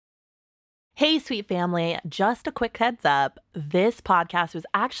Hey, sweet family, just a quick heads up. This podcast was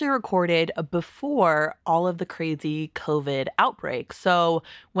actually recorded before all of the crazy COVID outbreak. So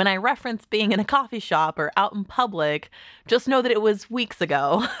when I reference being in a coffee shop or out in public, just know that it was weeks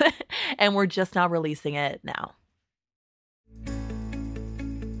ago and we're just now releasing it now.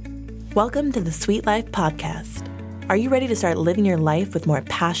 Welcome to the Sweet Life Podcast. Are you ready to start living your life with more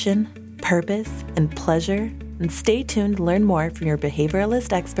passion, purpose, and pleasure? And stay tuned to learn more from your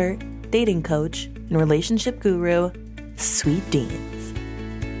behavioralist expert, dating coach, and relationship guru, Sweet Deans.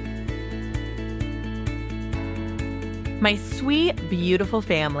 My sweet, beautiful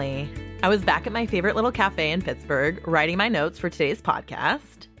family. I was back at my favorite little cafe in Pittsburgh writing my notes for today's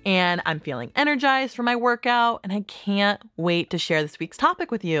podcast, and I'm feeling energized for my workout, and I can't wait to share this week's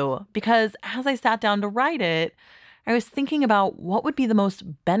topic with you because as I sat down to write it, I was thinking about what would be the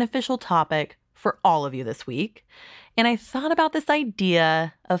most beneficial topic for all of you this week. And I thought about this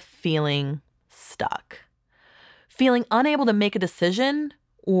idea of feeling stuck, feeling unable to make a decision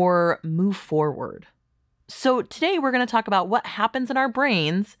or move forward. So today we're going to talk about what happens in our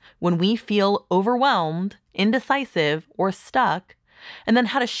brains when we feel overwhelmed, indecisive, or stuck, and then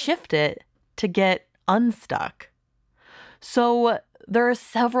how to shift it to get unstuck. So there are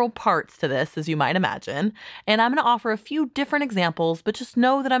several parts to this, as you might imagine, and I'm going to offer a few different examples, but just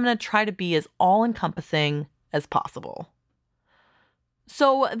know that I'm going to try to be as all-encompassing as possible.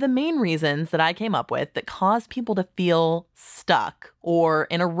 So the main reasons that I came up with that cause people to feel stuck or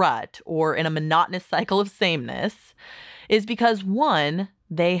in a rut or in a monotonous cycle of sameness is because, one,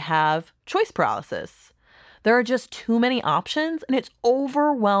 they have choice paralysis. There are just too many options and it's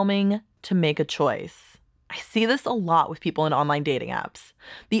overwhelming to make a choice. I see this a lot with people in online dating apps.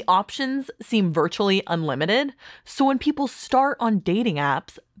 The options seem virtually unlimited, so when people start on dating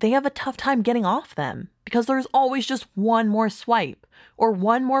apps, they have a tough time getting off them because there's always just one more swipe or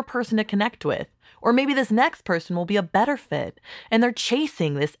one more person to connect with, or maybe this next person will be a better fit, and they're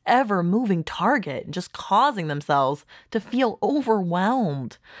chasing this ever-moving target and just causing themselves to feel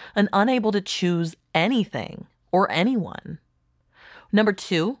overwhelmed and unable to choose anything or anyone. Number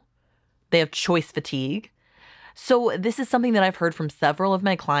two, they have choice fatigue. So this is something that I've heard from several of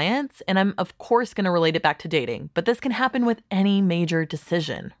my clients, and I'm of course going to relate it back to dating, but this can happen with any major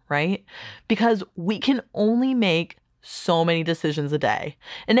decision, right? Because we can only make so many decisions a day,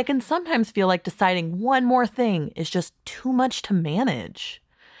 and it can sometimes feel like deciding one more thing is just too much to manage.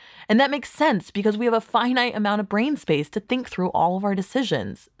 And that makes sense because we have a finite amount of brain space to think through all of our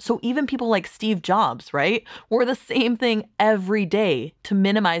decisions. So even people like Steve Jobs, right, wore the same thing every day to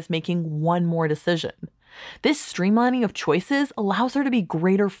minimize making one more decision. This streamlining of choices allows there to be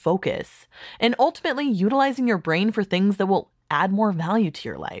greater focus and ultimately utilizing your brain for things that will add more value to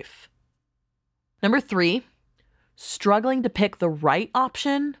your life. Number three, struggling to pick the right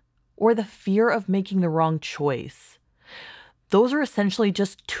option or the fear of making the wrong choice. Those are essentially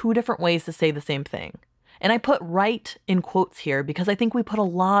just two different ways to say the same thing. And I put right in quotes here because I think we put a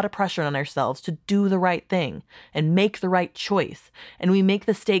lot of pressure on ourselves to do the right thing and make the right choice. And we make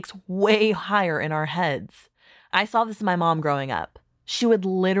the stakes way higher in our heads. I saw this in my mom growing up. She would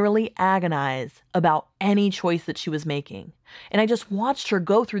literally agonize about any choice that she was making. And I just watched her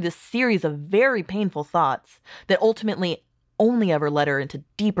go through this series of very painful thoughts that ultimately only ever led her into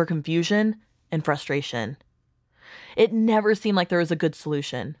deeper confusion and frustration. It never seemed like there was a good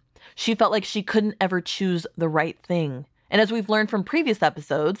solution. She felt like she couldn't ever choose the right thing. And as we've learned from previous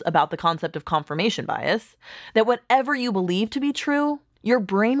episodes about the concept of confirmation bias, that whatever you believe to be true, your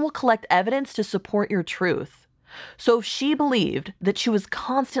brain will collect evidence to support your truth. So if she believed that she was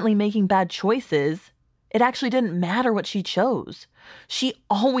constantly making bad choices, it actually didn't matter what she chose. She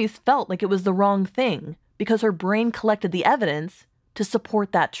always felt like it was the wrong thing because her brain collected the evidence to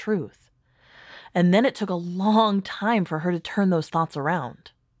support that truth. And then it took a long time for her to turn those thoughts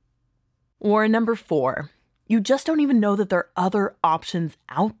around. Or number four, you just don't even know that there are other options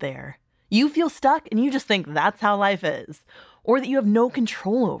out there. You feel stuck and you just think that's how life is, or that you have no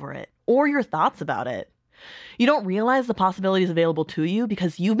control over it, or your thoughts about it. You don't realize the possibilities available to you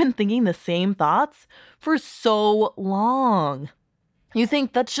because you've been thinking the same thoughts for so long. You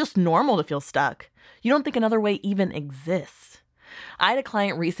think that's just normal to feel stuck. You don't think another way even exists. I had a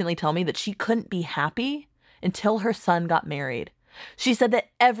client recently tell me that she couldn't be happy until her son got married. She said that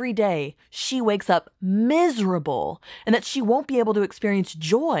every day she wakes up miserable and that she won't be able to experience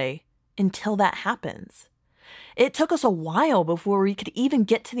joy until that happens. It took us a while before we could even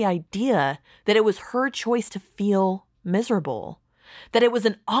get to the idea that it was her choice to feel miserable, that it was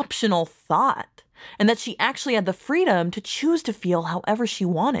an optional thought, and that she actually had the freedom to choose to feel however she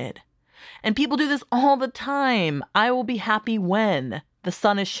wanted. And people do this all the time. I will be happy when, the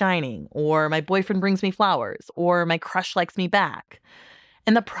sun is shining, or my boyfriend brings me flowers, or my crush likes me back.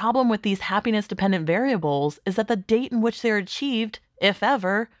 And the problem with these happiness-dependent variables is that the date in which they're achieved, if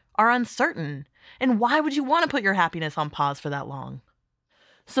ever, are uncertain. And why would you want to put your happiness on pause for that long?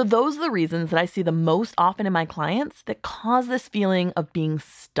 So those are the reasons that I see the most often in my clients that cause this feeling of being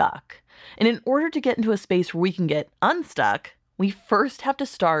stuck. And in order to get into a space where we can get unstuck, we first have to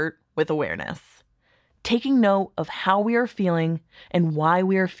start with awareness. Taking note of how we are feeling and why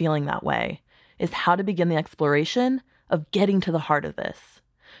we are feeling that way is how to begin the exploration of getting to the heart of this.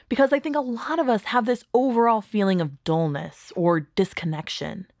 Because I think a lot of us have this overall feeling of dullness or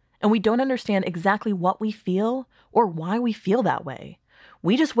disconnection, and we don't understand exactly what we feel or why we feel that way.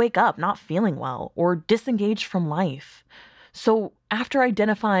 We just wake up not feeling well or disengaged from life. So after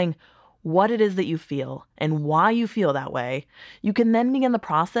identifying what it is that you feel and why you feel that way, you can then begin the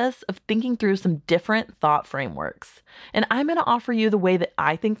process of thinking through some different thought frameworks. And I'm going to offer you the way that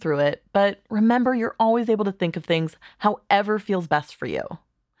I think through it, but remember, you're always able to think of things however feels best for you.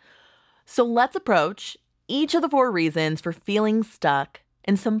 So let's approach each of the 4 reasons for feeling stuck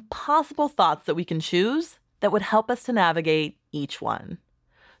and some possible thoughts that we can choose that would help us to navigate each one.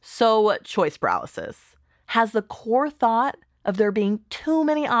 So choice paralysis has the core thought of there being too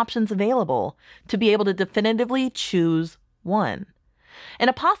many options available to be able to definitively choose one. And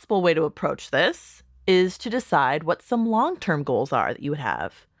a possible way to approach this is to decide what some long-term goals are that you would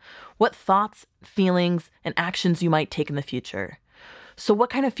have, what thoughts, feelings, and actions you might take in the future. So what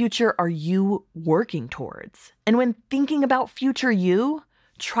kind of future are you working towards? And when thinking about future you,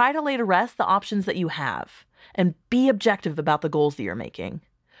 try to lay to rest the options that you have and be objective about the goals that you're making.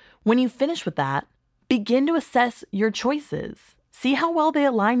 When you finish with that, begin to assess your choices. See how well they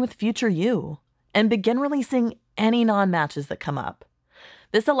align with future you, and begin releasing any non-matches that come up.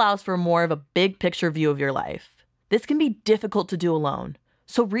 This allows for more of a big picture view of your life. This can be difficult to do alone,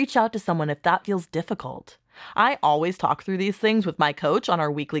 so reach out to someone if that feels difficult. I always talk through these things with my coach on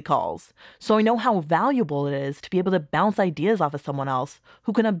our weekly calls, so I know how valuable it is to be able to bounce ideas off of someone else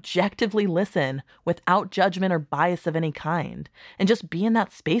who can objectively listen without judgment or bias of any kind, and just be in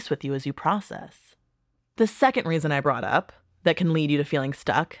that space with you as you process. The second reason I brought up that can lead you to feeling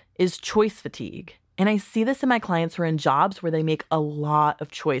stuck is choice fatigue. And I see this in my clients who are in jobs where they make a lot of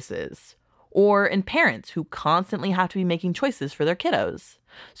choices, or in parents who constantly have to be making choices for their kiddos.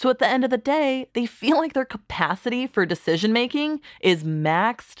 So at the end of the day, they feel like their capacity for decision making is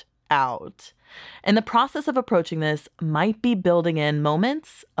maxed out. And the process of approaching this might be building in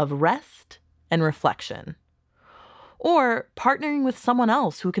moments of rest and reflection, or partnering with someone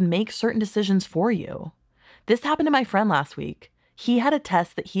else who can make certain decisions for you. This happened to my friend last week. He had a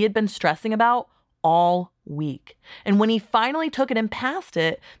test that he had been stressing about all week. And when he finally took it and passed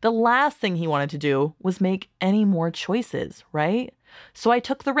it, the last thing he wanted to do was make any more choices, right? So I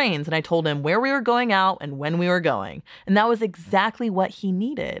took the reins and I told him where we were going out and when we were going. And that was exactly what he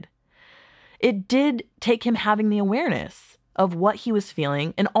needed. It did take him having the awareness of what he was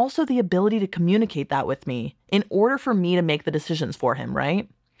feeling and also the ability to communicate that with me in order for me to make the decisions for him, right?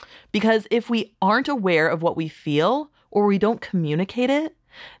 Because if we aren't aware of what we feel or we don't communicate it,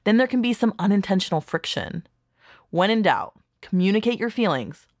 then there can be some unintentional friction. When in doubt, communicate your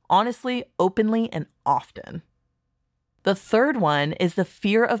feelings honestly, openly, and often. The third one is the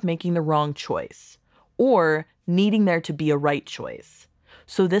fear of making the wrong choice or needing there to be a right choice.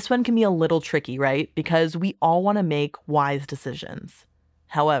 So this one can be a little tricky, right? Because we all want to make wise decisions.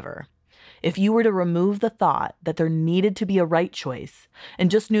 However, if you were to remove the thought that there needed to be a right choice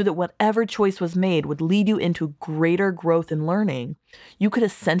and just knew that whatever choice was made would lead you into greater growth and learning, you could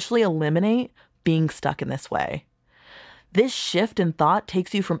essentially eliminate being stuck in this way. This shift in thought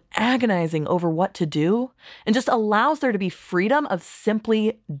takes you from agonizing over what to do and just allows there to be freedom of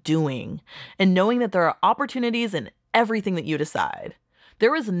simply doing and knowing that there are opportunities in everything that you decide.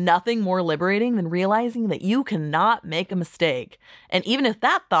 There is nothing more liberating than realizing that you cannot make a mistake. And even if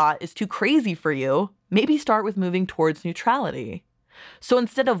that thought is too crazy for you, maybe start with moving towards neutrality. So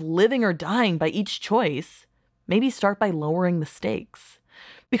instead of living or dying by each choice, maybe start by lowering the stakes.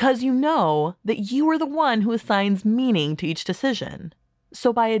 Because you know that you are the one who assigns meaning to each decision.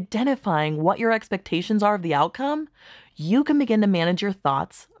 So by identifying what your expectations are of the outcome, you can begin to manage your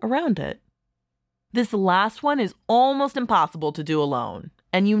thoughts around it. This last one is almost impossible to do alone.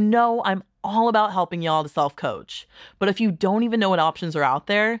 And you know I'm all about helping y'all to self-coach. But if you don't even know what options are out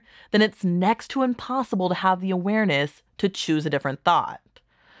there, then it's next to impossible to have the awareness to choose a different thought.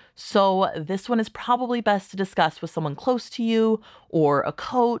 So this one is probably best to discuss with someone close to you or a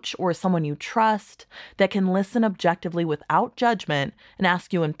coach or someone you trust that can listen objectively without judgment and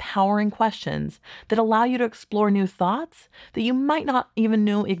ask you empowering questions that allow you to explore new thoughts that you might not even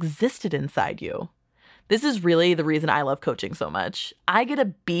know existed inside you. This is really the reason I love coaching so much. I get to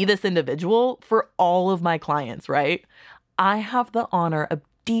be this individual for all of my clients, right? I have the honor of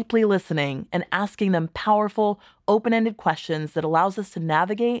deeply listening and asking them powerful, open-ended questions that allows us to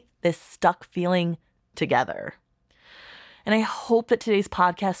navigate this stuck feeling together. And I hope that today's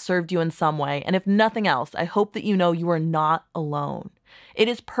podcast served you in some way. And if nothing else, I hope that you know you are not alone. It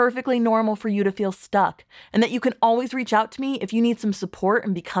is perfectly normal for you to feel stuck and that you can always reach out to me if you need some support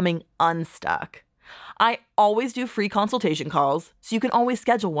in becoming unstuck. I always do free consultation calls, so you can always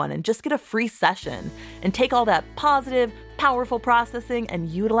schedule one and just get a free session and take all that positive, powerful processing and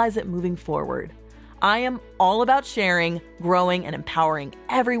utilize it moving forward. I am all about sharing, growing, and empowering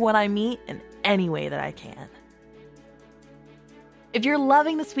everyone I meet in any way that I can. If you're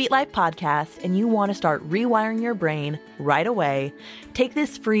loving the Sweet Life podcast and you want to start rewiring your brain right away, take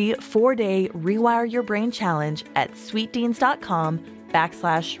this free 4-day Rewire Your Brain challenge at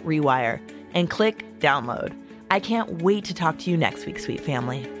sweetdeans.com/rewire and click download. I can't wait to talk to you next week, sweet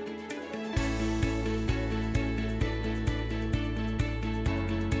family.